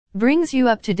brings you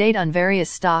up to date on various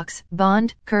stocks,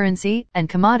 bond, currency, and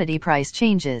commodity price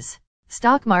changes.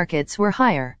 Stock markets were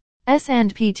higher.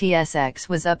 S&P TSX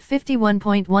was up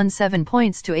 51.17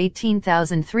 points to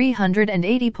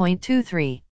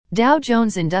 18,380.23. Dow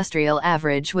Jones Industrial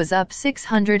Average was up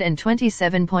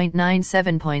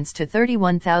 627.97 points to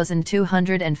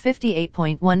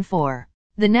 31,258.14.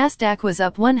 The Nasdaq was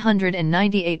up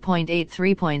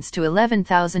 198.83 points to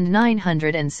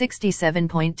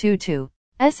 11,967.22.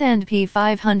 S&P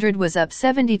 500 was up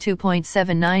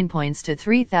 72.79 points to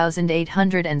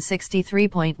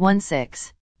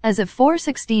 3,863.16. As of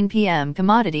 4:16 p.m.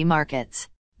 commodity markets.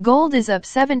 Gold is up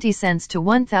 70 cents to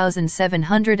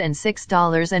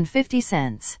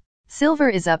 $1,706.50. Silver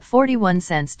is up 41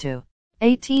 cents to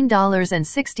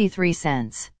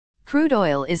 $18.63. Crude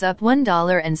oil is up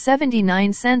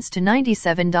 $1.79 to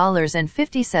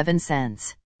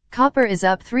 $97.57. Copper is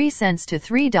up 3 cents to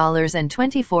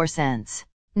 $3.24.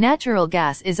 Natural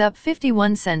gas is up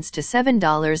 51 cents to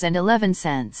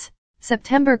 $7.11.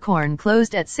 September corn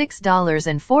closed at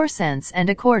 $6.04 and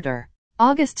a quarter.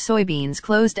 August soybeans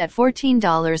closed at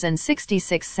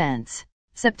 $14.66.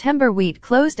 September wheat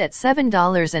closed at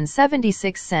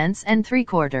 $7.76 and three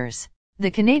quarters. The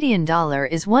Canadian dollar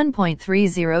is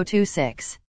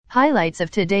 1.3026. Highlights of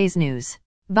today's news.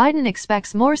 Biden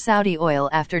expects more Saudi oil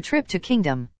after trip to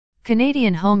Kingdom.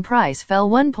 Canadian home price fell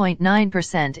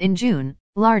 1.9% in June,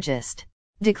 largest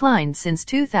decline since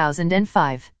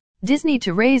 2005. Disney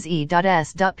to raise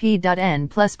E.S.P.N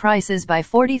plus prices by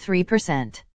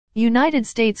 43%. United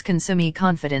States consumer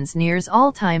confidence nears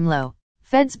all-time low.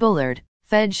 Fed's Bullard,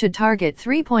 Fed should target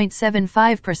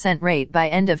 3.75% rate by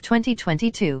end of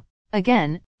 2022.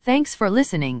 Again, thanks for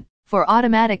listening. For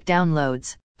automatic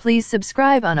downloads, please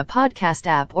subscribe on a podcast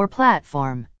app or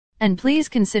platform. And please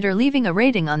consider leaving a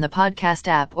rating on the podcast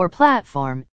app or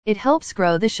platform. It helps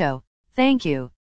grow the show. Thank you.